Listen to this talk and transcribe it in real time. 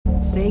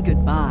Say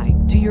goodbye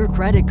to your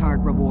credit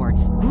card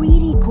rewards.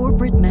 Greedy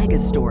corporate mega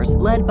stores,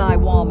 led by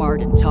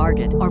Walmart and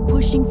Target, are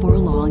pushing for a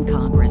law in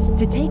Congress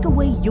to take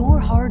away your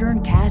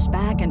hard-earned cash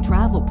back and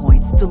travel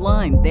points to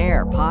line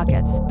their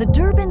pockets. The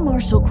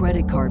Durbin-Marshall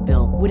credit card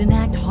bill would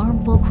enact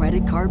harmful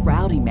credit card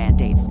routing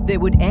mandates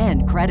that would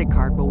end credit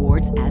card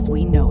rewards as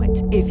we know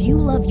it. If you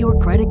love your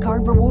credit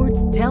card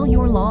rewards, tell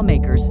your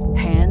lawmakers,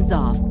 hands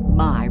off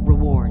my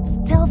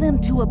rewards. Tell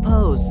them to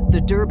oppose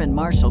the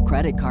Durbin-Marshall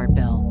credit card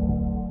bill.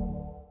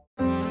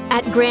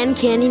 At Grand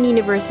Canyon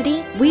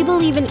University, we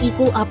believe in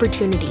equal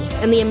opportunity,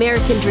 and the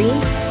American dream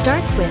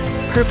starts with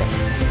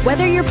purpose.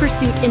 Whether your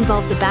pursuit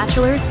involves a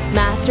bachelor's,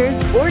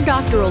 master's, or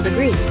doctoral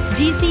degree,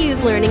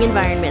 GCU's learning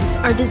environments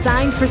are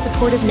designed for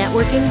supportive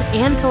networking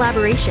and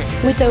collaboration.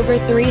 With over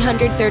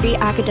 330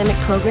 academic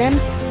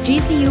programs,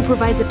 GCU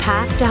provides a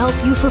path to help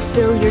you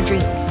fulfill your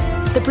dreams.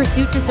 The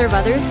pursuit to serve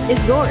others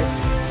is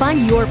yours.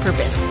 Find your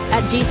purpose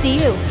at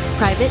GCU.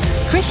 Private,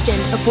 Christian,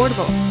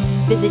 affordable.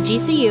 Visit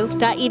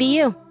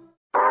gcu.edu.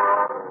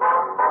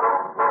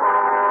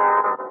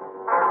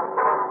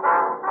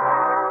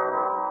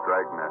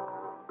 Dragnet,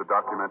 the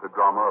documented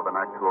drama of an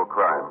actual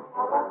crime.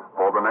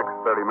 For the next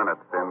 30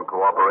 minutes, in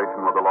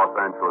cooperation with the Los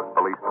Angeles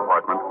Police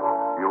Department,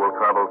 you will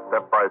travel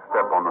step by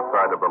step on the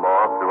side of the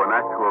law through an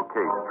actual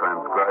case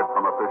transcribed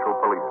from official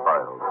police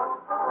files.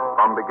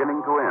 From beginning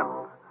to end,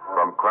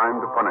 from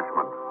crime to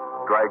punishment,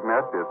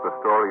 Dragnet is the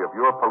story of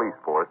your police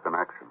force in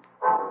action.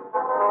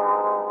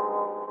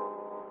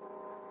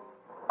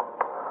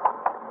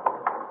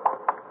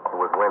 It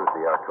was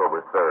Wednesday,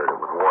 October 3rd. It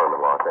was warm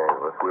in Los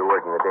Angeles. We were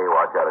working the day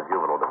watch out of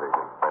Juvenile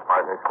Division. My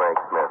partner is Frank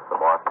Smith. The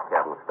boss is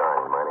Captain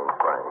Stein. My name's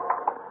Friday.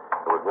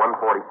 It was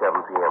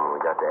 1:47 p.m. when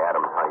we got to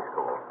Adams High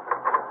School.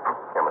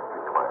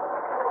 Chemistry class.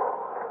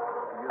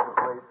 You the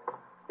police?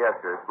 Yes,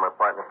 sir. It's my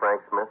partner, Frank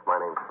Smith. My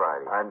name's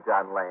Friday. I'm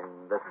John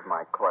Lane. This is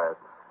my class.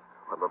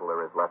 What little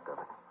there is left of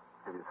it.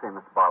 Have you seen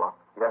Mr. Barlow?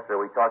 Yes, sir.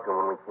 We talked to him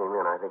when we came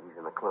in. I think he's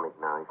in the clinic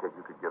now. He said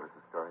you could give us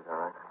the stories, all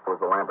right? It was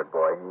the Lambert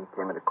boy. He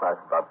came into class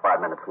about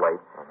 5 minutes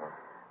late.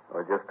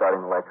 We were just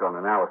starting the lecture on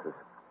analysis.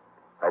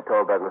 I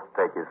told Douglas to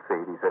take his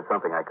seat. He said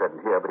something I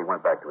couldn't hear, but he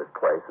went back to his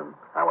place, and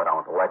I went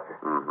on with the lecture.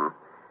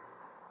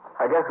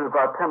 I guess it was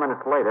about 10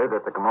 minutes later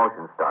that the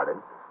commotion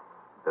started.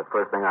 The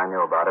first thing I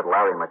knew about it,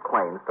 Larry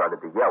McLean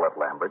started to yell at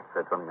Lambert,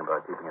 said something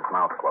about keeping his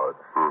mouth closed.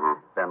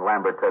 Then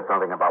Lambert said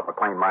something about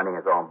McLean minding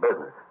his own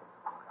business.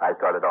 I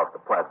started off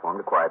the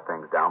platform to quiet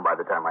things down. By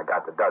the time I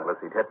got to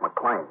Douglas, he'd hit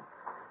McLean.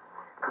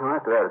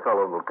 After that, it's all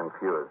a little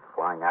confused.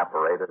 Flying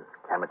apparatus,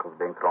 chemicals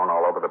being thrown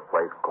all over the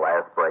place,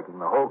 glass breaking.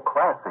 The whole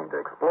class seemed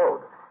to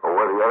explode. Well,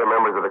 were the other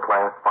members of the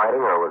class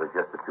fighting, or was it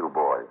just the two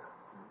boys?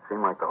 It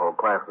seemed like the whole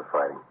class was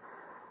fighting.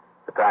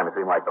 At the time, it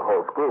seemed like the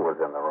whole school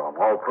was in the room,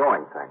 all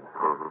throwing things.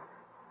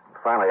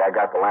 Finally, I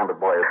got the Lambert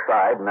boy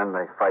aside, and then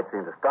the fight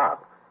seemed to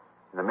stop.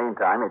 In the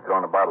meantime, he'd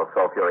thrown a bottle of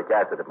sulfuric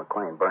acid at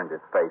McLean, burned his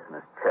face and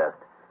his chest.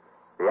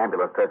 The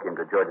ambulance took him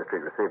to Georgia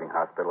Street Receiving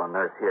Hospital, and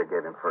nurse here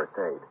gave him first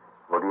aid.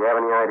 Well, do you have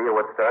any idea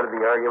what started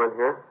the argument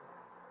here?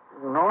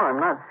 No, I'm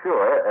not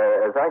sure.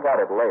 As I got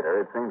it later,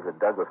 it seems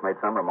that Douglas made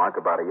some remark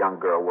about a young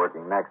girl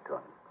working next to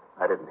him.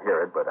 I didn't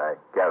hear it, but I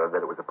gathered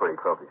that it was a pretty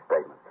filthy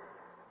statement.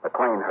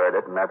 McLean heard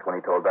it, and that's when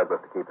he told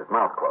Douglas to keep his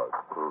mouth closed.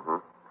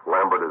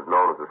 Lambert is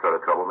known as a sort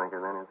of troublemaker,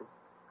 then, is he?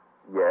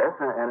 Yes,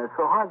 and it's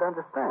so hard to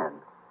understand.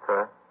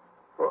 Sir?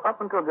 Well,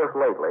 up until just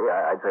lately,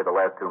 I'd say the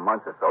last 2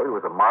 months or so, he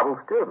was a model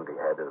student. He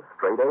had a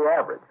straight A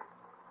average.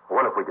 I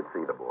wonder if we could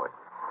see the boy.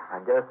 I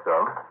guess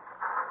so.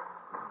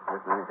 There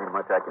isn't anything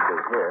much I can do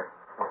here.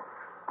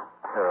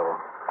 Terrible.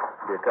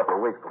 It'll be a couple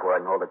of weeks before I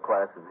can hold a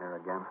class in here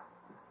again.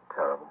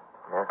 Terrible.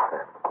 Yes,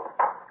 sir.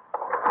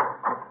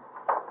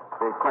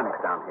 The clinic's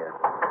down here.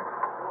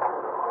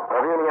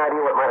 Have you any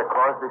idea what might have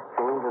caused this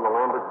change in the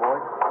Lambert boy?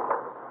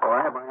 Oh, I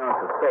have my own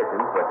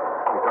suspicions, but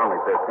he's only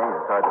 15.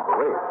 It's hard to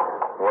believe.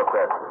 What's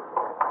that?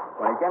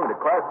 When he came into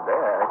class today,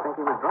 I think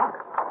he was drunk.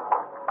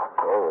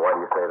 Oh, why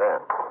do you say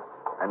that?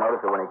 I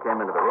noticed that when he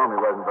came into the room, he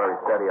wasn't very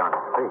steady on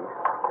his feet.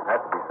 It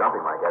had to be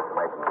something like that to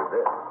make him do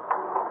this.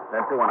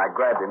 Then, too, when I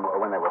grabbed him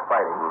when they were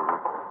fighting,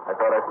 I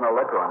thought I smelled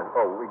liquor on his...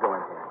 Oh, we go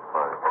in here.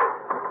 All right.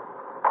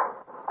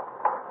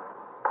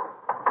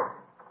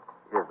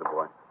 Here's the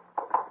boy.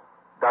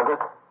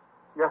 Douglas?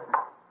 Yes,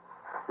 sir.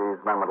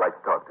 These men would like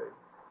to talk to you.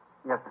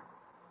 Yes, sir.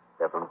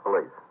 They're from the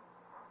police.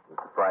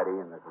 Mr. Friday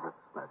and this is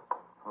Mr. Smith.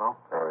 Hello?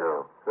 Thank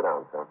you. Sit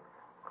down, son.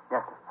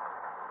 Yes, sir.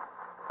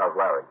 How's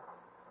Larry?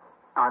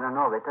 I don't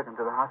know. They took him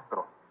to the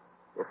hospital.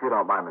 If you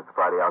don't mind, Mr.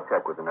 Friday, I'll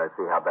check with the nurse,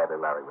 see how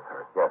badly Larry was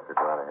hurt. Yes, sir.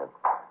 Go right ahead.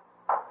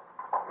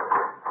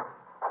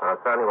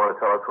 Son, you want to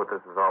tell us what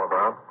this is all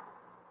about?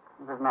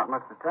 There's not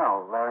much to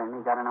tell. Larry and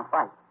me got in a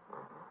fight.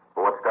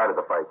 Well, what started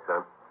the fight,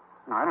 son?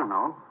 I don't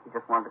know. He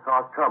just wanted to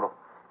cause trouble.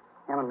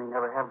 Him and me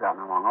never have gotten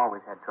along.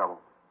 Always had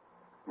trouble.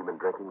 You been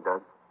drinking,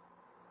 Doug?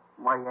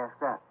 Why do you ask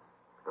that?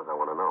 Because I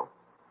want to know.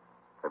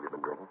 Have you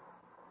been drinking?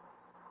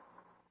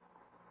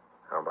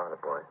 How about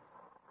it, boy?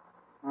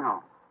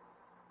 No.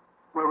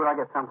 Where would I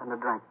get something to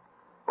drink?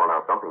 Well,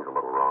 now, something's a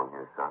little wrong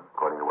here, son.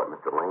 According to what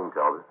Mr. Lane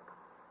tells us.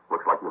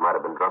 Looks like you might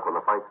have been drunk when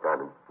the fight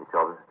started. He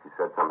tells us that you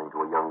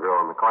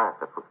class.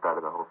 That's what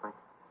started the whole thing.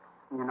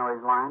 You know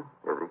he's lying?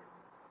 Is he?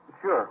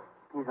 Sure.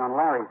 He's on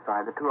Larry's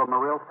side. The two of them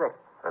are real sick.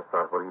 That's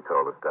not what he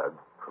told us, Doug.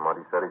 From what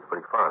he said, he's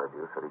pretty fond of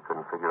you. Said he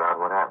couldn't figure out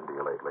what happened to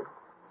you lately.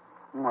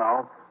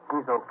 Well,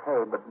 he's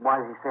okay, but why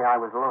does he say I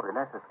was loaded?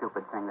 That's a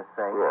stupid thing to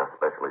say. Yeah,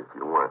 especially if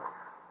you weren't.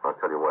 I'll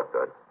tell you what,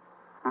 Doug.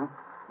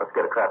 Let's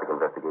get a traffic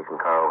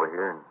investigation car over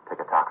here and take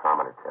a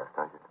tachometer test,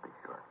 huh, just to be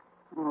sure.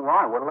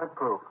 Why? What'll that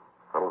prove?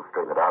 That'll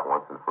straighten it out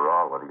once and for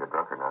all, whether you're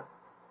drunk or not.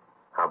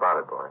 How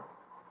about it, boy?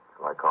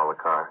 Shall I call the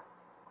car?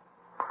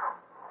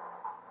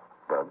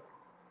 Doug?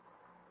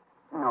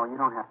 No, you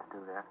don't have to do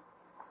that.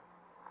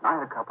 I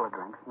had a couple of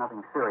drinks.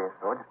 Nothing serious,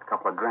 though. Just a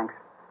couple of drinks.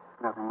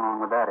 Nothing wrong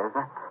with that, is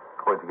there?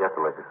 Where'd you get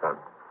the liquor, son?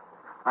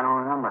 I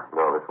don't remember.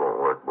 No, this won't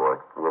work, boy.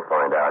 We'll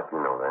find out.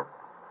 You know that.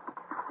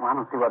 Well, I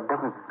don't see what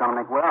difference it's going to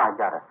make where I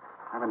got it.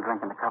 I've been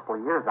drinking a couple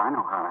of years. I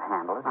know how to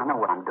handle it. I know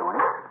what I'm doing.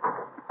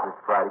 Miss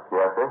Friday?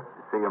 Yes, sir?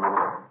 See you a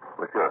minute.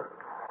 Well, sure.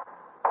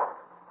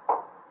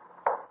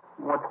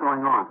 What's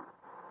going on?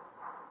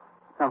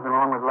 Something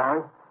wrong with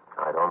Larry?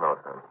 I don't know,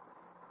 son.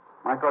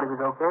 I thought he was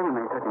okay when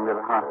they took him to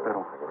the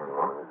hospital.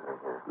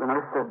 The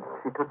nurse said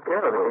she took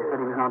care of it. She said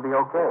he was going to be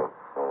okay.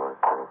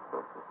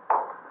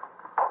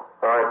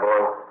 All right,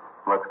 boy.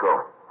 Let's go.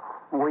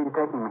 Where are you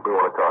taking me? We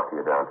want to talk to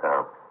you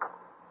downtown.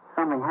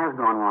 Something has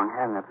gone wrong,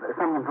 hasn't it?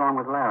 Something's wrong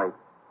with Larry.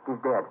 He's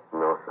dead.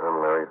 No,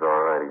 son. Larry's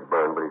all right. He's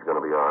burned, but he's going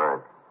to be all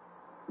right.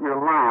 You're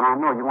lying. I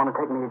know. You want to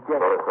take me to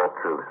jail. No, that's not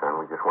true, son.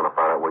 We just want to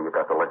find out where you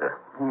got the liquor.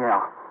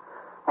 Yeah.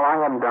 Well, I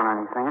haven't done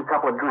anything. A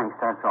couple of drinks,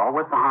 that's all.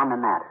 What's the harm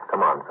in that?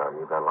 Come on, son.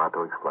 You've got a lot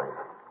to explain.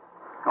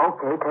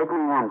 Okay, take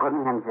me in. Put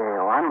me in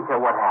jail. I don't care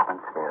what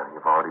happens. Yeah,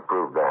 you've already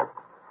proved that.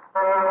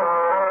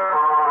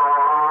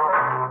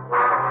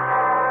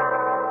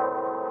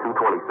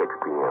 2:26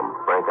 p.m.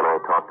 Frank and I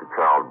talked to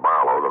Charles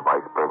Barlow, the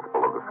vice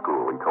principal of the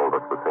school. He told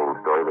us the same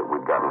story that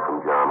we'd gotten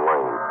from John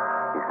Lane.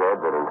 He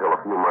said that until a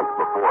few months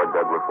before,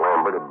 Douglas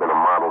Lambert had been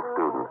a model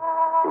student.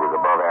 He was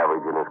above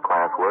average in his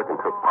classwork and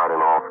took part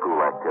in all school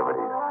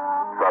activities.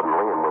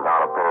 Suddenly, and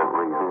without apparent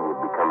reason, he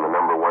had become the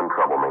number one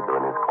troublemaker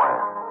in his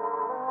class.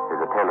 His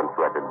attendance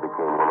record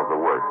became one of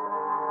the worst,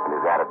 and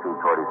his attitude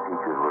toward his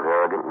teachers was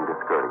arrogant and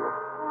discourteous.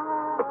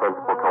 The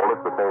principal told us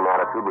the same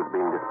attitude was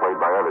being displayed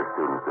by other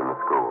students in the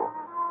school.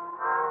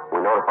 We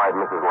notified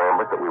Mrs.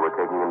 Lambert that we were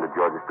taking him to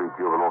Georgia Street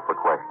Juvenile for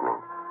questioning.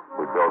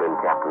 We filled in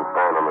Captain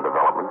Stein on the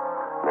developments,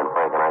 and then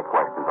Frank and I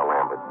questioned the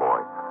Lambert boy.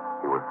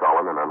 He was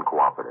sullen and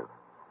uncooperative.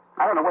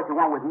 I don't know what you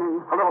want with me.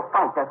 A little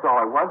fight, that's all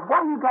it was.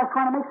 Why are you guys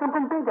trying to make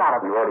something big out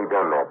of it? You've already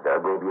done that,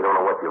 Doug. Maybe you don't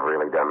know what you've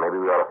really done. Maybe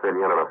we ought to fill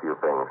you in on a few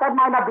things. That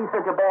might not be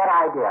such a bad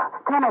idea.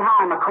 Tell me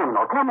how I'm a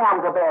criminal. Tell me I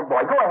was a bad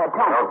boy. Go ahead,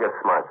 tell me. Don't get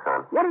smart,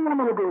 son. What do you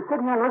want me to do? Sit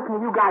here and listen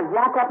to you guys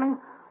yak at me?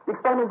 You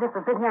expect me just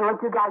to sit here and let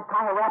you guys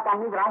tie a rap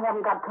on me that I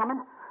haven't got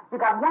coming?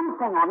 You got one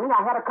thing on me.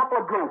 I had a couple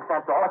of drinks,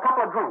 that's all. A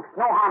couple of drinks.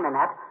 No harm in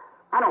that.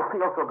 I don't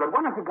feel so good.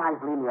 Why don't you guys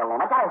leave me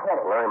alone? I got a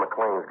headache. Larry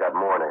McLean's got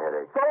more than a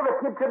headache. So the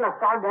kid couldn't have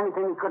started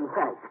anything he couldn't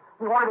finish.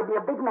 He wanted to be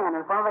a big man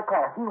in front of the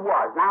class. He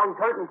was. Now he's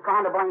hurt and he's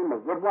trying to blame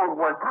me. It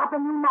won't work. Cop, and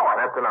you know it.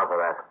 That's enough of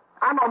that.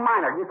 I'm a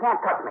minor. You can't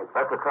touch me.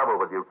 That's the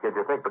trouble with you, kid.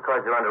 You think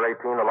because you're under 18,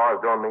 the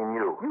laws don't mean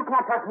you. You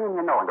can't touch me and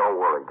you know it.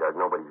 Don't worry, Doug.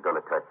 Nobody's going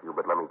to touch you,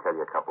 but let me tell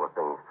you a couple of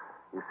things.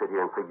 You sit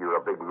here and figure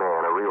you're a big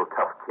man, a real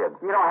tough kid.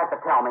 You don't have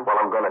to tell me. Well,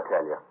 I'm going to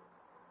tell you.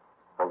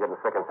 I'm getting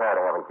sick and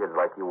tired of having kids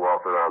like you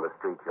walk around the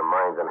streets, your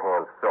minds and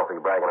hands filthy,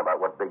 bragging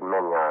about what big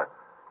men you are.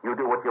 You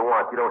do what you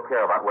want. You don't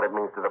care about what it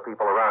means to the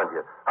people around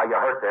you. How you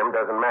hurt them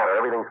doesn't matter.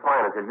 Everything's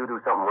fine until you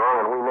do something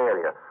wrong and we nail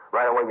you.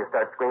 Right away you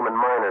start screaming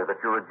minor, that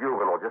you're a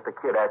juvenile, just a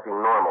kid acting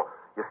normal.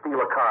 You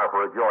steal a car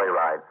for a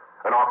joyride.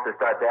 An officer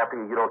starts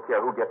after you. You don't care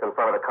who gets in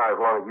front of the car as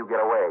long as you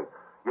get away.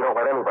 You don't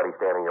let anybody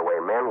stand in your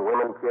way. Men,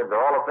 women, kids, they're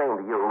all the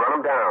same to you.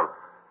 Run them down.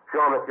 Show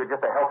them that you're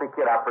just a healthy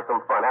kid out for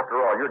some fun. After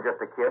all, you're just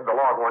a kid. The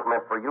laws weren't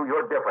meant for you.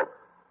 You're different.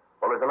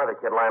 Well, there's another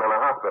kid lying in a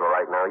hospital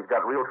right now. He's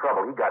got real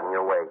trouble. He got in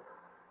your way.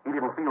 He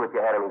didn't feel that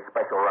you had any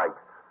special rights.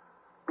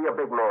 Be a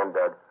big man,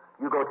 Doug.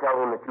 You go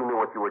tell him that you knew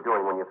what you were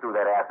doing when you threw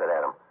that acid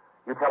at him.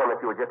 You tell him that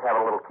you were just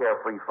having a little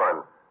carefree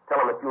fun. Tell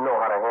him that you know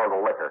how to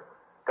handle liquor.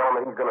 Tell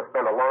him that he's going to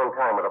spend a long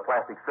time with a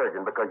plastic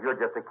surgeon because you're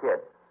just a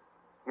kid.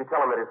 You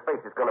tell him that his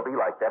face is going to be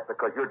like that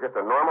because you're just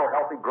a normal,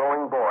 healthy,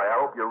 growing boy.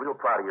 I hope you're real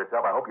proud of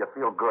yourself. I hope you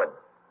feel good.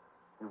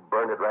 You've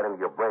burned it right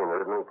into your brain. There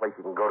isn't any place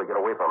you can go to get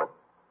away from it.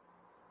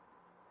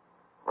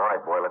 All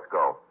right, boy, let's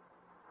go.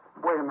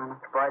 Wait a minute,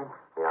 Mr. Friday.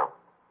 Yeah.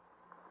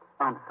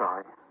 I'm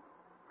sorry.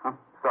 I'm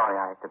sorry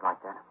I acted like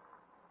that.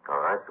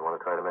 All right, you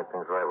want to try to make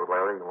things right with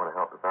Larry? You want to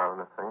help us out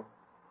on this thing?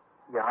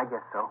 Yeah, I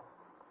guess so.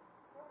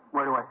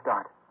 Where do I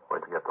start?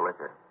 Where'd you get the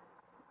liquor?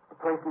 A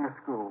place in the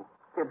school.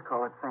 Kids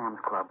call it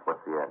Sam's Club.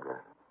 What's the address?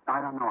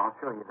 I don't know. I'll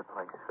show you the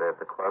place. Say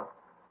it's a club?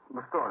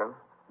 Well, sort of.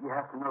 You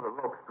have to know the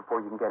ropes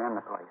before you can get in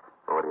the place.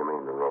 What do you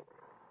mean, the rope?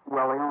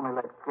 Well, they only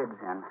let kids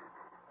in.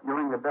 You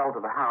ring the bell to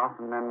the house,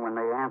 and then when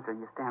they answer,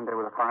 you stand there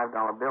with a $5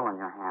 bill in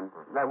your hand.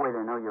 That way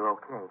they know you're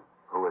okay.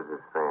 Who is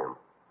this Sam?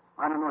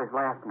 I don't know his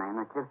last name.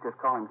 The kids just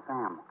call him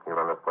Sam. He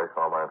run this place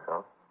all by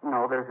himself?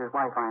 No, there's his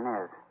wife,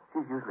 Inez.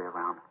 She's usually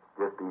around. Do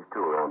Just these two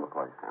around the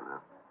place, then,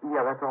 huh?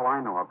 Yeah, that's all I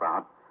know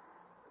about.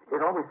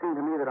 It always seemed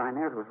to me that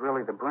Inez was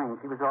really the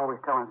brains. He was always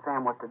telling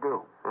Sam what to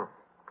do.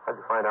 How'd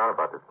you find out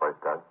about this place,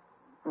 Doug?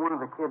 One of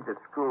the kids at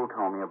school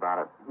told me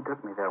about it. He took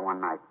me there one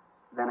night.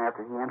 Then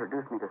after he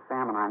introduced me to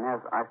Sam and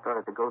Inez, I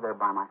started to go there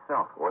by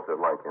myself. What's it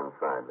like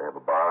inside? They have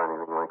a bar or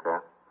anything like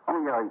that?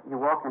 Oh, yeah, you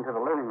walk into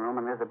the living room,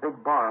 and there's a big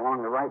bar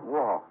along the right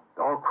wall.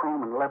 All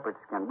chrome and leopard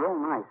skin. Real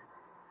nice.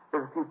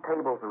 There's a few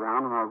tables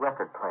around and a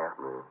record player.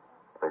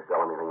 They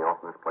sell anything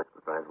else in this place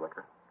besides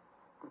liquor?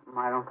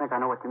 I don't think I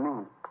know what you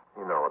mean.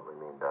 You know what we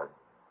mean, Doug.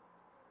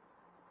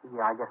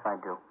 Yeah, I guess I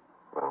do.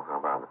 Well, how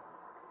about it?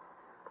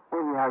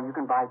 Well, yeah, you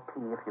can buy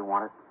tea if you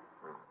want it.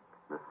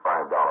 This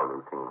 $5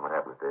 routine, what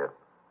happens to it?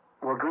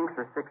 Well, drinks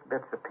are 6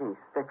 bits apiece.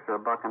 6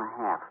 are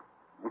 $1.50.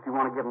 If you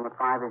want to give them the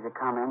 5 as you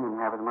come in, you can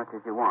have as much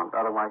as you want.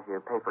 Otherwise, you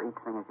pay for each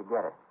thing as you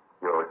get it.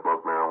 You always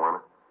smoke marijuana?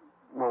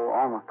 Well,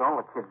 almost all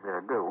the kids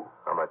there do.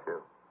 How about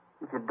you?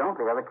 If you don't,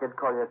 the other kids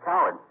call you a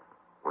coward.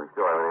 We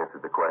still haven't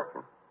answered the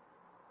question.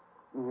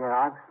 Yeah,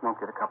 I've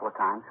smoked it a couple of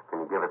times.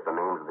 Can you give us the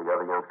names of the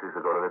other youngsters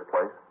who go to this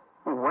place?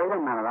 Well, wait a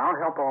minute. I'll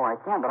help all I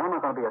can, but I'm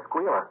not going to be a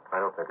squealer. I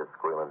don't think it's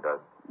squealing,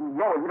 Doug.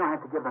 Yeah, well, you don't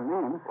have to give them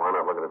names. Well,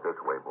 I'm not looking at it this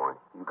way, boy.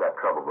 You got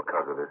trouble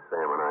because of this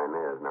Sam and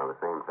Inez. Now, the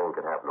same thing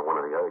could happen to one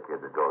of the other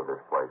kids that go to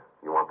this place.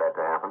 You want that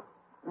to happen?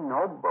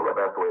 No, Well, the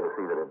best way to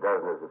see that it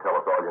doesn't is to tell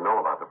us all you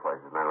know about the place.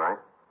 Isn't that right?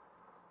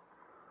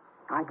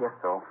 I guess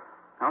so.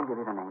 I'll give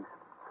you the names.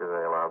 Do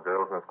they allow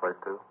girls in this place,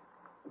 too?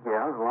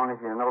 Yeah, as long as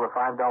you know the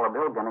 $5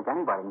 bill gimmick,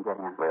 anybody can get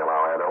in. They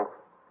allow adults?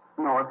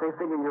 No, if they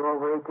figure you're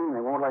over 18,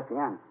 they won't let you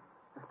in.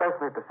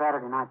 Especially at the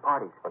Saturday night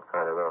parties. What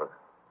kind of those?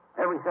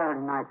 Every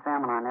Saturday night,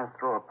 Sam and Inez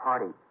throw a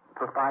party.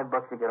 For $5,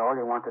 you get all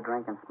you want to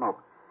drink and smoke.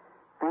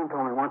 Sam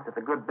told me once it's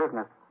a good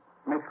business.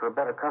 Makes for a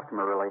better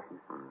customer relations.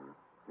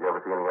 You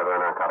ever see any other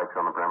narcotics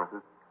on the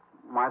premises?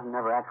 I've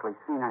never actually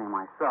seen any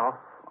myself.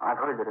 I've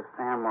heard that if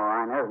Sam or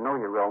Inez know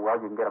you real well,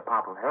 you can get a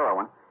pop of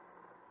heroin.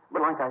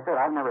 But like I said,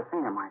 I've never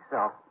seen it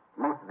myself.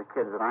 Most of the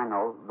kids that I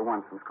know, the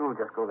ones from school,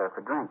 just go there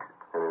for drinks.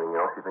 Anything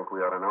else you think we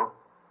ought to know?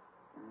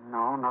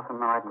 No, nothing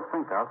that I can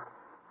think of.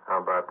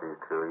 How about these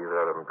two?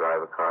 Either of them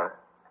drive a car?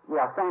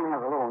 Yeah, Sam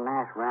has a little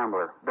Nash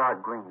Rambler, dark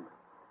green.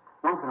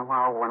 Once in a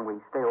while, when we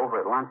stay over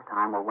at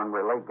lunchtime or when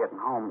we're late getting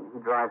home, he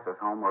drives us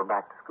home. We're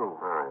back to school.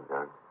 All right,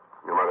 Doug.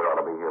 Your mother ought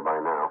to be here by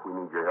now. If we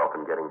need your help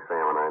in getting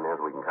Sam and Inez,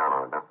 we can count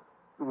on it, huh?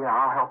 Yeah,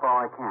 I'll help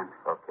all I can.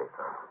 Okay,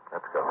 son.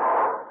 Let's go.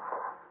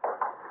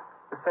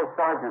 Say,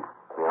 Sergeant,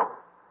 Yeah?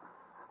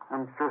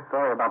 I'm sure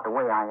sorry about the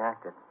way I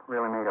acted.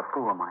 Really made a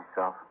fool of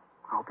myself.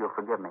 I hope you'll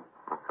forgive me.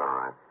 That's all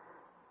right.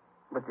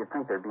 But you'd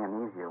think there'd be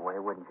an easier way,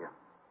 wouldn't you?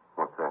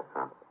 What's that,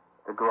 son?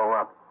 To grow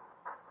up.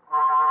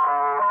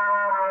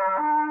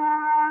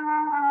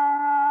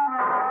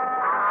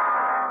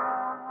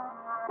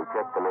 We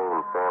checked the name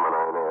Sam and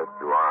Inez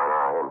through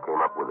R&I and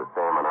came up with a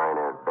Sam and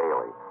Inez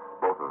Bailey.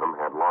 Both of them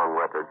had long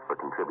records for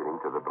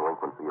contributing to the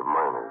delinquency of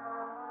minors.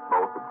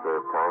 Both had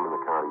served time in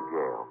the county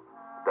jail.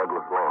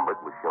 Douglas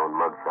Lambert was shown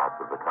mugshots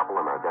of the couple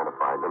and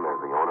identified them as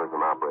the owners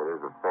and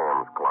operators of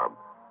Sam's Club.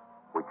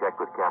 We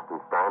checked with Captain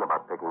Stein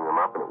about picking them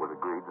up, and it was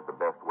agreed that the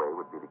best way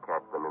would be to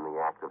catch them in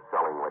the act of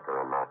selling liquor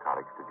and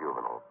narcotics to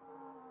juveniles.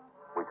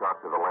 We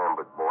talked to the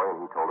Lambert boy, and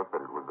he told us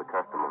that it was the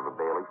custom of the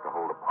Baileys to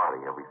hold a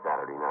party every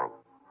Saturday night.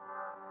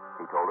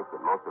 He told us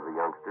that most of the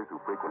youngsters who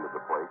frequented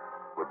the place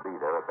would be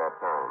there at that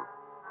time.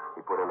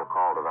 He put in a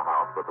call to the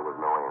house, but there was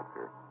no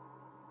answer.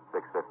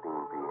 6:15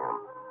 p.m.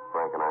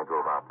 Frank and I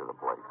drove out to the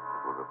place.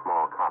 It was a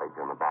small cottage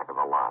on the back of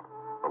the lot.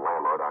 The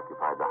landlord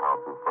occupied the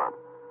house in front.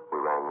 We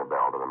rang the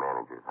bell to the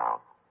manager's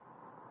house.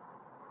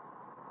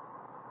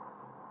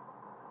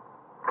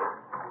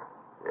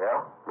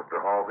 Yeah?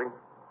 Mr. Halsey?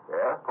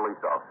 Yeah? Police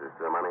officer,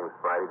 sir. My name's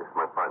Friday. This is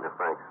my partner,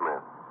 Frank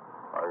Smith.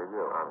 How do you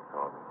do? I'm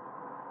sorry.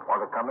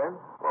 Want to come in?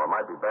 Well, it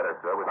might be better,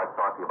 sir. We'd like to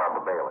talk to you about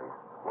the Baileys.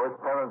 Worst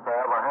tenants I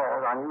ever had.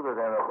 I knew they'd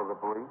end up with the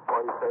police.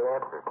 Why do you say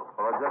that, sir?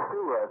 Well, I just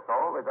do, that's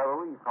all. They got a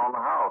lease on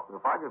the house. And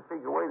if I could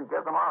figure a way to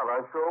get them out,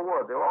 I sure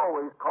would. They're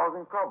always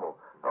causing trouble.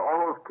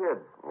 All those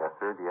kids. Yes,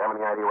 sir. Do you have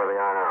any idea where they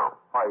are now?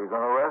 Why, you going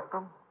to arrest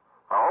them?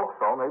 I hope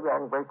so. Maybe I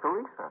can break the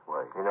lease that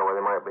way. You know where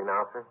they might be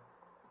now, sir?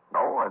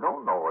 No, I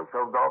don't know. I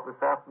shoved off this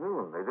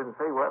afternoon. They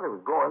didn't say where they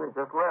was going. They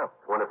just left.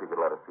 Wonder if you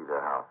could let us see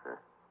their house, sir.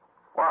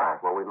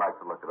 Why? Well, we'd like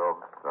to look it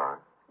over. Sorry.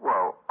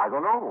 Well, I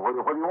don't know. What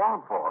do you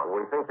want for? Well,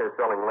 we think they're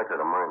selling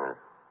liquor to minors.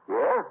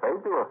 Yes, they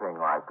do a thing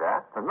like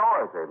that. The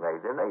noise they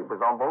made. Their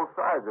neighbors on both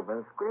sides have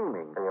been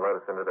screaming. Can you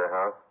let us into their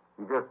house?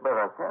 You just bet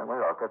I can.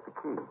 Wait, I'll get the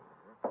key.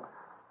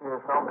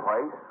 Here's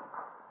someplace.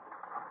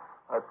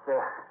 Let's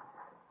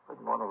put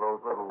one of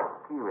those little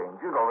key rings.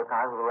 You know the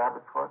kind with the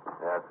rabbit's foot?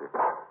 That's it.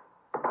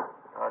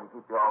 Sorry to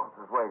keep the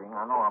officers waiting.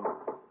 I know I'm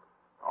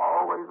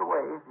always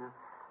away. If you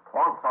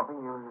want something,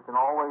 you can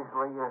always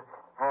lay your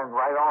hand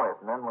right on it.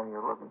 And then when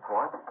you're looking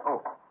for it...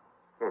 Oh,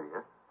 here it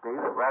is. See,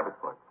 that rabbit's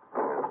foot.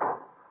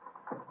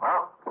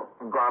 Well, you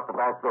can go out the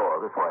back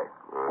door this way.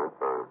 All right,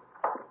 fine.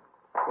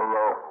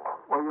 Hello.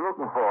 What are you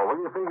looking for? What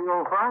do you think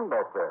you'll find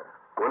back there?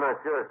 We're not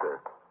sure,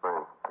 sir.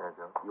 Frank,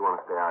 you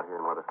want to stay out here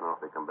and let us know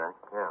if they come back?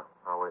 Yeah,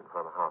 I'll wait in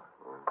front of the house.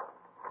 Yeah.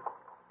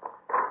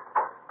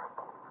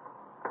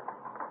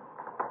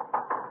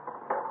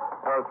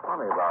 tell us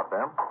funny about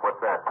them. What's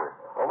that, sir?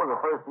 Well, when they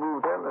first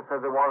moved in, they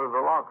said they wanted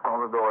the locks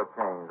on the door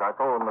changed. I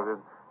told them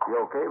it'd be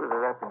okay, but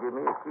they'd have to give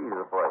me a key to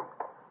the place.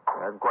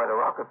 They had quite a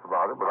ruckus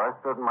about it, but I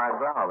stood my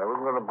ground. They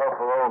wasn't going to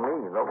buffalo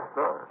me. No,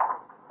 sir.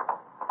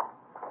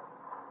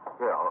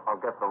 Here,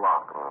 I'll get the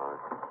lock. All right.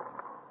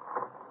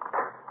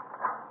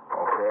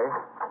 Okay.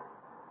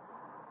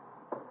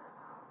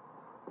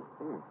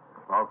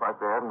 Smells like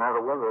they hadn't had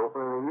a window open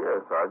in a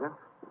year, Sergeant.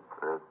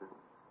 Yes, sir.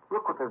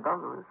 Look what they've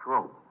done to this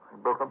room. They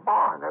built a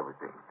bar and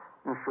everything.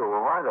 You sure were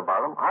right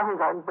about them. I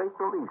think I can break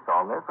the lease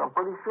on this. I'm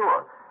pretty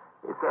sure.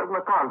 It says in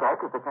the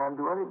contract that they can't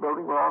do any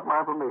building without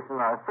my permission,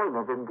 and I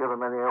certainly didn't give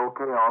them any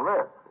okay on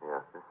this.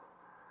 Yes, sir.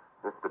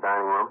 This the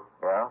dining room?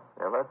 Yeah,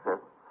 that's it.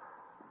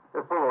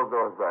 Just pull those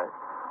doors back.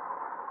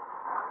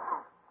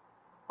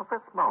 What's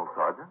that smell,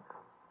 Sergeant?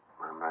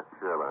 I'm not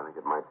sure, but I think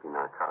it might be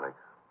narcotics.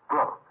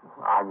 Look,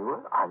 I knew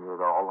it. I knew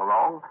it all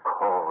along.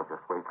 Oh,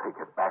 just wait till he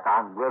gets back.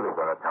 I'm really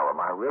going to tell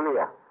him. I really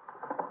am.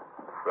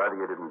 Rather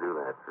you didn't do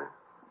that, sir.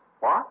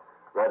 What?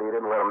 Rather you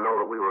didn't let them know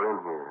that we were in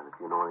here and that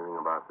you know anything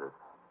about this.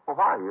 Well,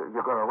 why?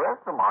 You're going to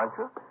arrest them, aren't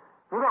you?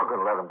 You're not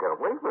going to let them get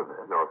away with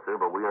it. No, sir,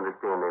 but we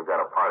understand they've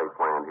got a party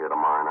planned here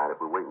tomorrow night.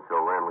 If we wait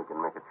until then, we can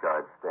make a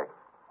charge stick.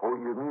 Oh,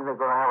 you mean they're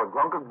going to have a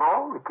drunken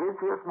brawl? The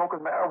kids here smoking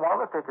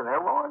marijuana, taking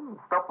heroin,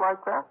 and stuff like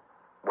that?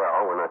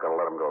 Well, we're not going to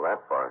let them go that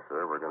far,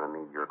 sir. We're going to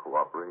need your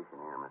cooperation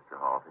here, Mr.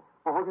 Halsey.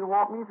 Well, what do you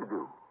want me to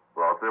do?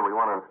 Well, sir, we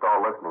want to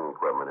install listening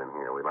equipment in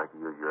here. We'd like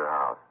to use your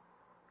house.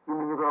 You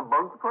mean you're going to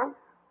bug the place?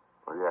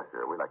 Well, yes,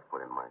 sir. We'd like to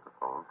put in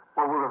microphones.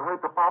 Well, will it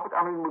hurt the property?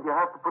 I mean, would you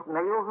have to put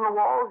nails in the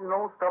walls,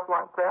 stuff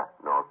like that?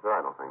 No, sir,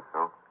 I don't think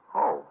so.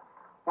 Oh,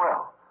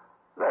 well,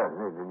 then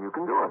you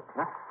can do it.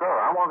 Yes, sir.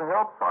 I want to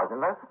help,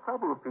 Sergeant. That's the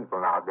trouble with people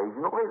nowadays.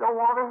 They don't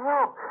want to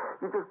help.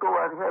 You just go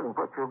right ahead and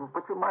put your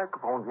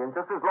microphones in,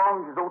 just as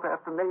long as you don't have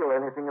to nail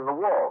anything in the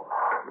wall.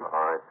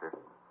 All right, sir.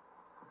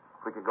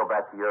 If we could go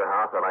back to your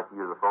house, I'd like to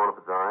use the phone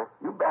if it's all right.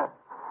 You bet.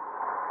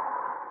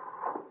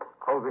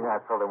 Closing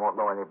that so they won't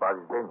know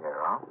anybody's been here,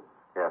 huh?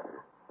 Yes,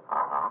 sir.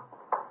 Uh-huh.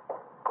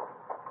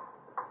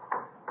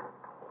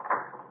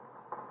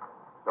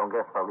 Don't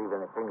guess if I leave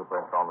any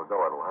fingerprints on the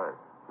door, it'll hurt.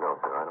 No,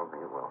 sir, I don't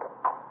think it will.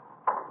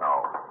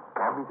 No.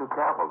 Can't be too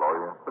careful, though,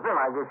 you. But then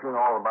I guess you know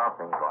all about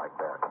things like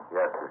that.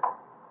 Yes, sir.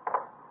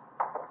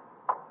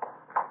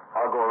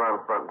 I'll go around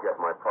the front and get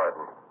my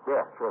partner.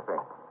 Yeah, sure thing.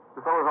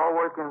 You fellas all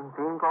work in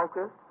teams like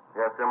this?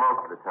 Yes, sir,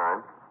 most of the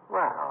time.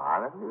 Well,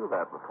 I never knew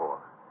that before.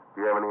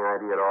 Do you have any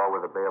idea at all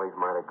where the Baileys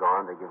might have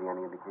gone? Did they give you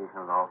any indication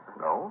at all, sir?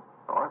 No.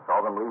 I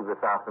saw them leave this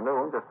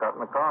afternoon, just got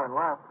in the car and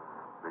left.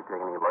 Did they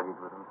take any luggage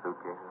with them,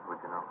 suitcases, would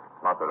you know?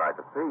 Not that I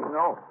could see,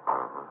 no.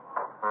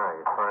 Uh-huh.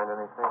 You find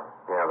anything?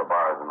 Yeah, the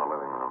bar's in the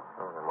living room.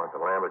 And what the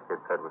Lambert kid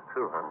said was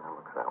true, huh? It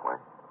looks that way.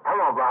 Tell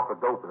them about the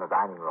dope in the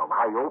dining room.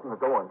 How you open the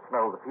door and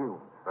smell the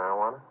fumes.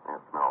 Marijuana? Yeah,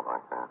 it smells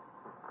like that.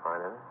 Find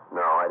anything?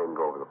 No, I didn't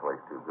go over the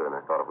place too good, and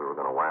I thought if we were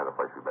going to wire the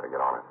place, we better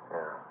get on it.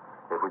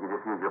 Yeah. If we could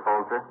just use your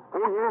phone, sir?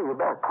 Oh, yeah, you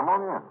bet. Come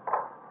on in.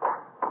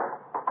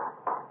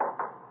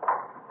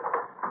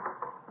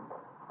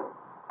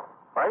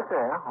 Right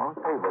there, on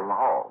the table in the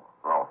hall.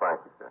 Oh,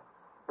 thank you, sir.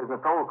 Isn't a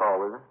toll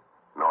call, is it?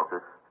 No,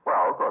 sir.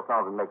 Well, of course,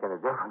 not to make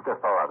any difference. Just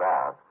thought I'd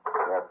ask.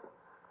 Yes, sir.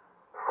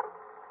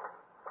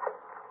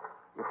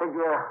 You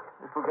figure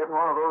this will get in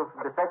one of those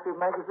detective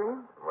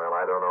magazines? Well,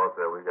 I don't know,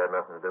 sir. We've got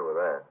nothing to do with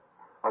that.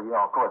 Well,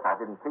 of course, I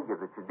didn't figure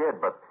that you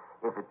did, but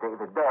if it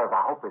does,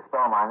 I hope they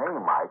spell my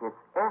name right. It's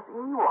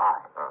S-E-Y.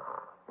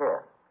 Uh-huh. Yes.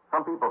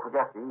 Some people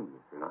forget the E,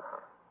 you see.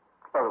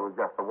 Spell it with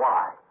just the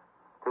Y.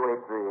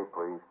 2838,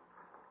 please.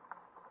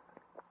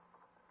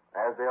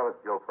 Asdale, it's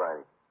Joe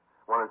Friday.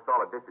 Want to install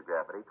a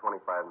discograph at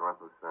 825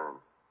 North Lucerne.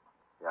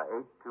 Yeah,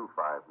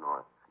 825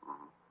 North.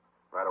 Mm-hmm.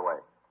 Right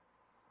away.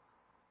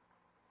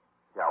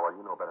 Yeah, well, you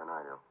know better than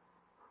I do.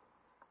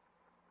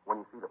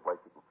 When you see the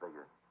place, you can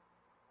figure.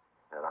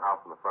 Yeah, the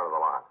house in the front of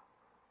the lot.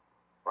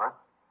 What?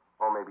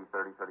 Oh, maybe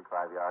 30,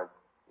 35 yards.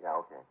 Yeah,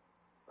 okay.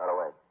 Right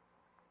away.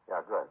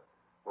 Yeah, good.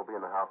 We'll be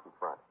in the house in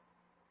front.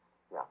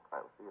 Yeah, all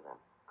right, we'll see you then.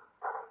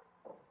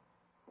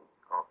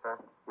 All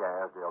set?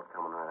 Yeah, Asdale's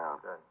coming right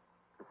out. Good.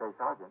 You say,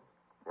 Sergeant,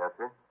 Yes,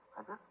 sir?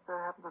 I just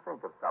happened to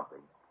think of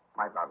something.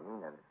 Might not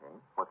mean anything.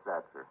 What's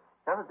that, sir?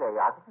 The other day,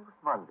 I think it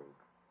was Monday.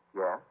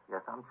 Yes,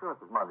 I'm sure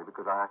it was Monday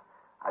because I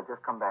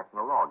just come back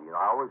from the law.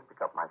 I always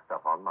pick up my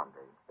stuff on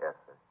Monday. Yes,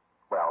 sir.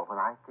 Well, when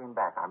I came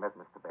back, I met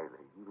Mr.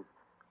 Bailey. He was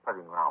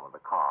putting around with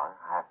the car.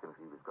 I asked him if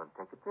he was going to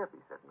take a trip.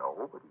 He said no,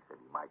 but he said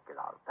he might get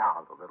out of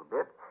town for a little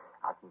bit.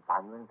 I didn't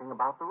find anything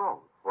about the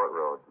road. What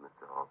road,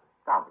 Mr. Halsey?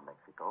 Down to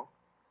Mexico.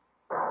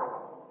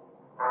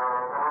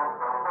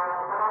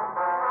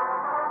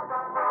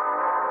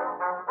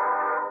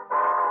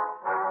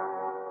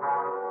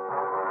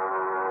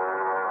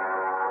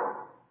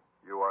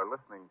 You are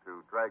listening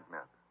to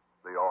Dragnet,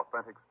 the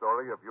authentic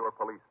story of your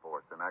police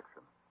force in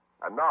action.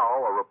 And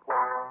now, a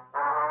report.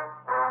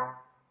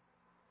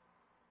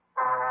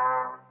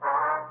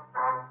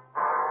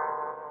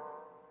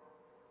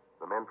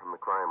 The men from the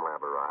crime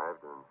lab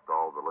arrived and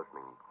installed the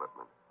listening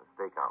equipment. A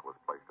stakeout was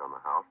placed on the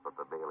house, but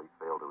the Baileys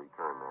failed to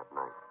return that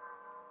night.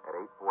 At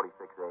 8:46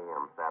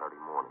 a.m. Saturday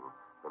morning,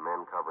 the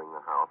men covering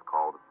the house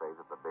called to say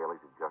that the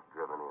Baileys had just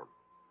driven in.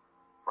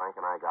 Frank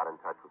and I got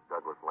in touch with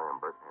Douglas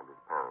Lambert and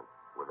his parents.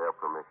 With their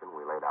permission,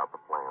 we laid out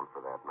the plan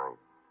for that night.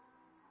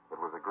 It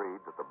was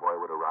agreed that the boy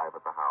would arrive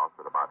at the house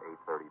at about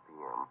 8:30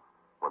 p.m.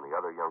 When the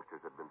other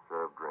youngsters had been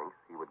served drinks,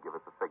 he would give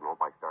us a signal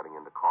by starting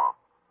in to cough.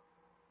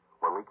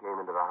 When we came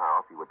into the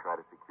house, he would try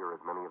to secure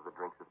as many of the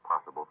drinks as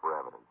possible for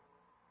evidence.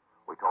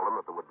 We told him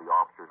that there would be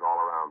officers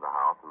all around the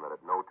house and that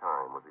at no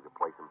time was he to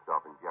place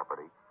himself in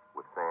jeopardy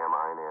with Sam,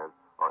 Inez,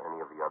 or any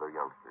of the other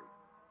youngsters.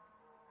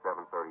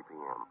 7:30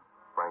 p.m.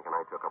 Frank and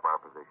I took up our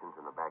positions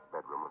in the back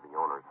bedroom of the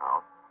owner's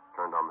house,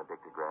 turned on the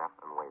dictograph,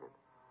 and waited.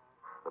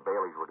 The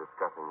Baileys were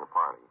discussing the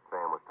party.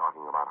 Sam was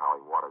talking about how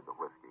he watered the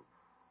whiskey.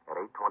 At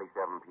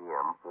 8:27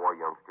 p.m., 4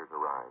 youngsters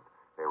arrived.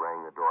 They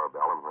rang the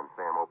doorbell, and when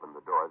Sam opened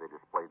the door, they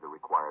displayed the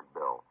required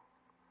bill.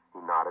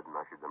 He nodded and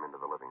ushered them into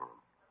the living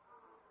room.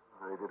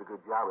 They did a good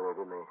job in there,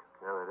 didn't they?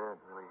 Yeah, they did.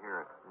 Really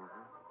hear it.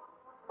 Mm-hmm.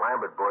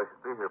 Lambert boy should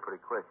be here pretty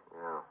quick.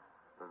 Yeah.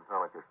 Doesn't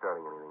sound like they're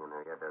starting anything in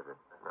there yet, does it?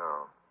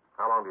 No.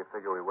 How long do you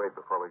figure we wait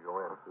before we go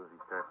in? As soon as he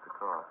starts to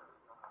cough.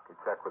 You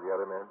check with the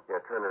other men?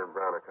 Yeah, Turner and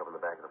Brown are covering the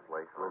back of the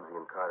place. Lindsay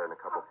and Carter and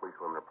a couple of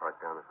policemen are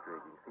parked down the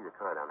street. You can see the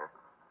car down there.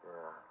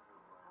 Yeah.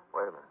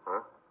 Wait a minute, huh?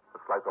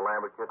 Looks like the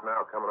Lambert kid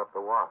now coming up the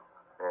walk.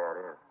 Yeah,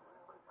 it is.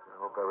 I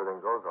hope everything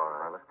goes all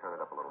right. Let's turn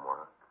it up a little more,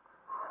 huh?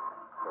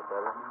 Is that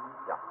better?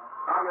 Yeah.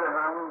 I'll get it,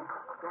 honey.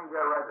 Change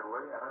that record,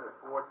 will you? I heard it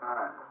 4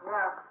 times.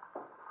 Yeah.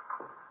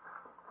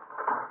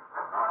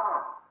 Oh,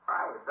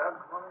 hi, Doug.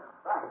 Well, yeah.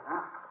 Thanks, huh?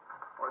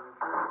 Wasn't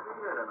sure to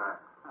see you tonight.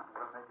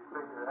 What made you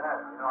figure that?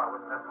 You know I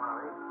wouldn't miss one of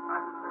these. I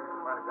just figured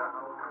you might have gotten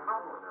a little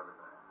trouble with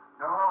everything.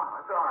 No,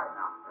 it's all right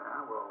now.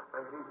 Yeah, well,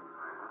 take it easy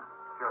tonight, huh?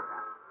 Sure,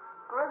 man.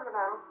 Who is it,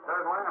 honey?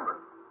 Doug Lambert.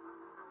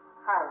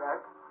 Hi,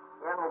 Doug.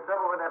 You having any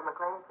trouble with that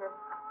McLean kid?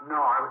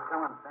 No, I was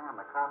telling Sam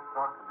the cops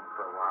talked to me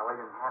for a while. They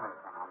didn't have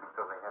anything on me,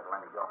 so they had to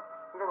let me go.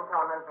 You didn't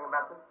tell him anything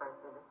about this place,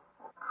 did you?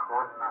 Of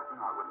course not. You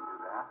know I wouldn't do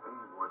that. He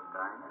wouldn't,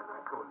 Diane.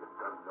 I told you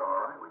Doug's all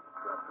right. We can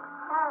trust him.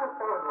 Oh,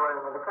 things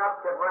worrying me. The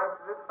cops get wise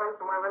to this place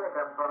and we really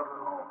got problems.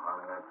 Oh,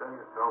 honey, I tell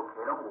you, it's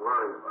okay. Don't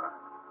worry about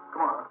it.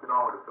 Come on, let's get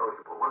on with the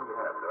sociable. What do you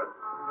have, Doug?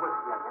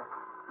 Whiskey, I guess.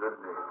 Good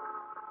deal.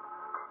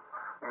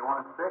 Ain't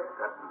 1 6.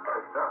 That's been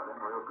fixed up then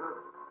real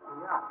good.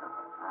 Yeah.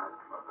 That's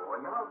my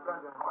boy. You know, Doug,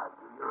 I like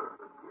you. You're a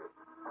good kid.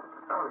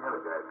 Tell the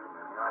other guys come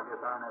in here. I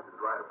guess Inez is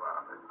right about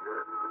him. They're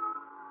jerks.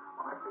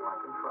 Well, I feel I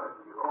can trust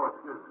you. Oh,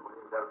 excuse me.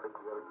 We got to pick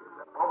the other kids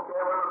up.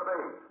 Okay, what'll it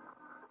be?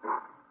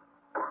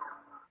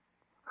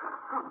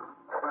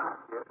 Well,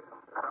 kid,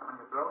 something in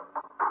your throat?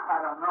 I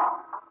don't know.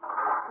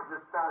 I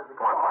just started to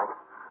Come on, Frank.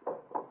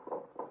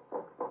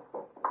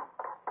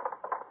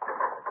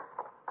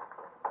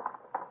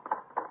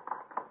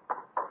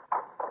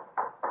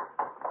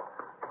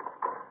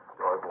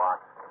 Door's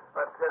locked.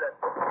 Let's hit it.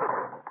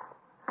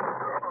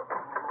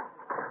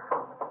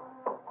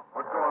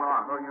 What's going on?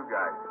 Who are you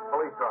guys?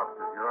 Police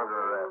officers. You're under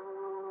arrest.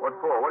 What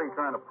for? What are you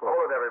trying to pull?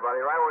 Hold it, everybody,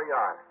 right where you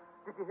are.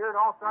 Did you hear it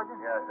all, Sergeant?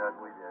 Yeah, Doug,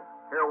 we did.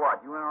 Hear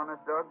what? You in on this,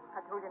 Doug?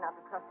 I told you not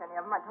to trust any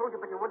of them. I told you,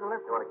 but you wouldn't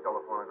listen. You want to kill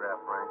the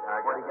phonograph, Frank?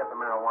 Where'd you get the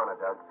marijuana,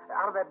 Doug?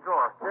 Out of that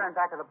drawer, there in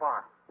back of the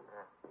bar.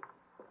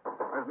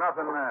 There's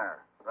nothing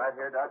there. Right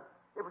here, Doug?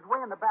 It was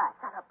way in the back.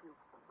 Shut up, you.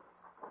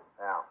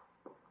 Al.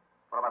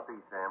 What about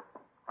these, Sam?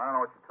 I don't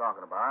know what you're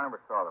talking about. I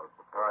never saw those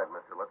before. All right,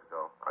 mister, let's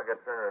go. I'll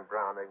get Turner and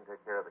Brown. They can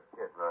take care of the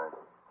kid. Right.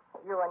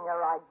 You and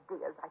your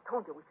ideas. I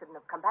told you we shouldn't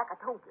have come back. I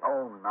told you.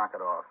 Oh, knock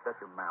it off. Shut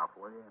your mouth,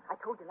 will you? I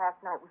told you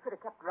last night we should have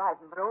kept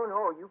driving, but oh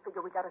no, you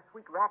figure we got a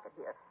sweet racket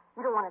here.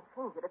 You don't want to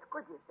change it. It's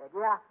good, you said.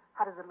 Yeah?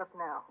 How does it look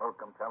now? Look,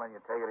 I'm telling you,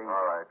 take it easy.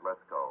 All right,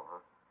 let's go, huh?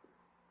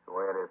 It's the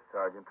way it is,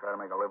 Sergeant. Try to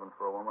make a living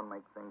for a woman,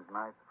 make things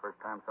nice. The first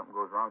time something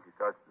goes wrong, she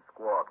starts to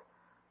squawk.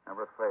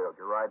 Never failed.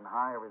 You're riding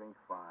high, everything's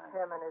fine.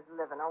 Him and his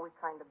living, always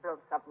trying to build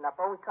something up,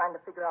 always trying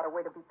to figure out a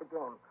way to beat the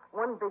game.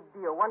 One big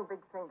deal, one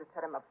big thing to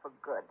set him up for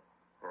good.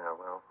 Yeah,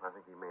 well, I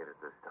think he made it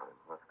this time.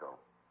 Let's go.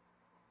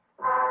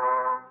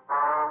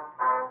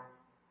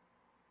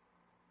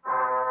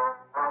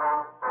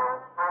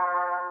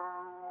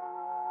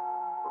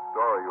 The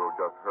story you have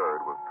just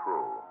heard was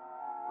true.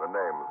 The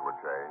names were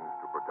changed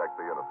to protect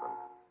the innocent.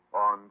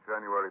 On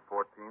January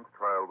 14th,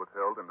 trial was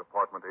held in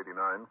Department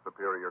 89,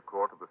 Superior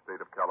Court of the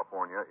State of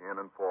California, in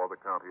and for the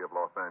County of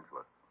Los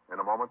Angeles. In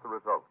a moment, the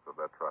results of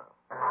that trial.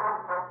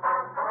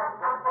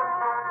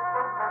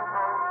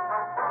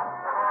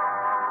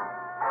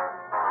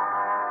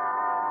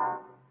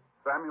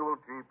 Samuel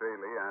G.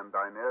 Bailey and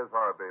Inez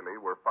R. Bailey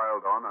were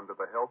filed on under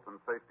the Health and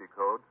Safety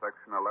Code,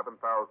 Section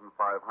 11,500,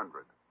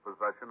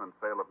 possession and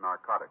sale of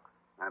narcotics,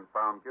 and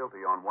found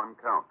guilty on 1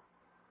 count.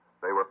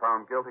 They were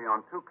found guilty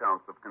on 2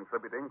 counts of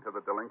contributing to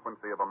the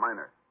delinquency of a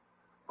minor.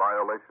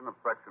 Violation of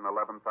Section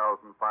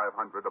 11,500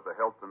 of the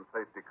Health and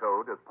Safety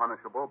Code is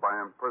punishable by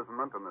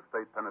imprisonment in the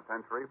state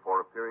penitentiary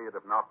for a period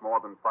of not more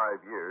than 5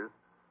 years,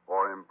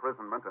 or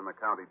imprisonment in the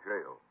county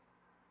jail.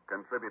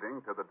 Contributing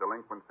to the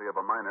delinquency of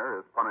a minor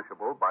is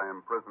punishable by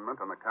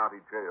imprisonment in the county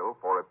jail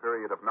for a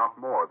period of not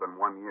more than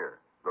 1 year.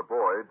 The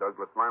boy,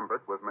 Douglas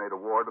Lambert, was made a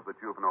ward of the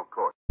juvenile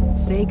court.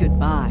 Say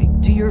goodbye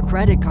to your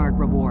credit card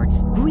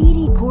rewards.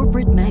 Greedy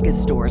corporate mega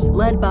stores,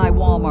 led by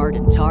Walmart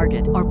and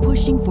Target, are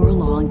pushing for a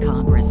law in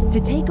Congress to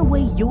take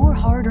away your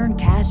hard-earned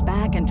cash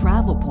back and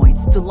travel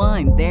points to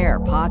line their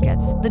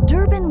pockets. The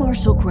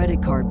Durbin-Marshall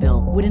credit card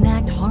bill would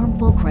enact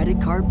harmful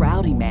credit card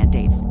routing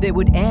mandates that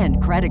would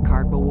end credit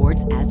card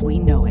rewards as we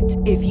know it.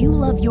 If you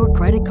love your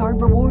credit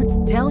card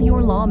rewards, tell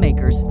your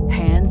lawmakers,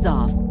 hands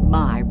off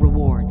my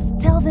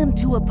rewards. Tell them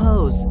to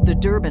oppose the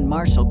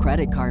Durbin-Marshall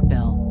credit card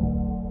bill.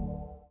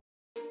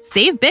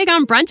 Save big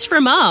on brunch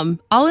for mom,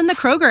 all in the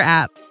Kroger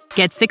app.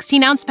 Get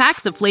 16-ounce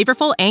packs of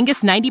flavorful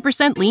Angus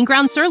 90% lean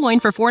ground sirloin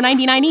for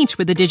 $4.99 each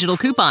with a digital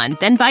coupon.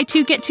 Then buy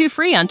 2, get 2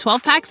 free on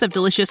 12 packs of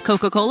delicious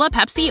Coca-Cola,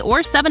 Pepsi, or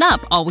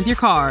 7-Up, all with your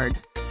card.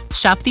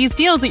 Shop these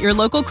deals at your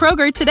local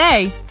Kroger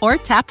today, or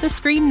tap the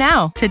screen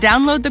now to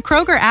download the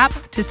Kroger app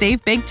to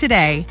save big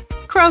today.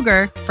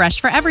 Kroger, fresh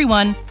for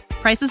everyone.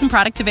 Prices and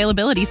product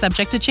availability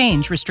subject to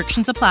change.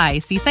 Restrictions apply.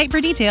 See site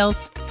for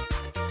details.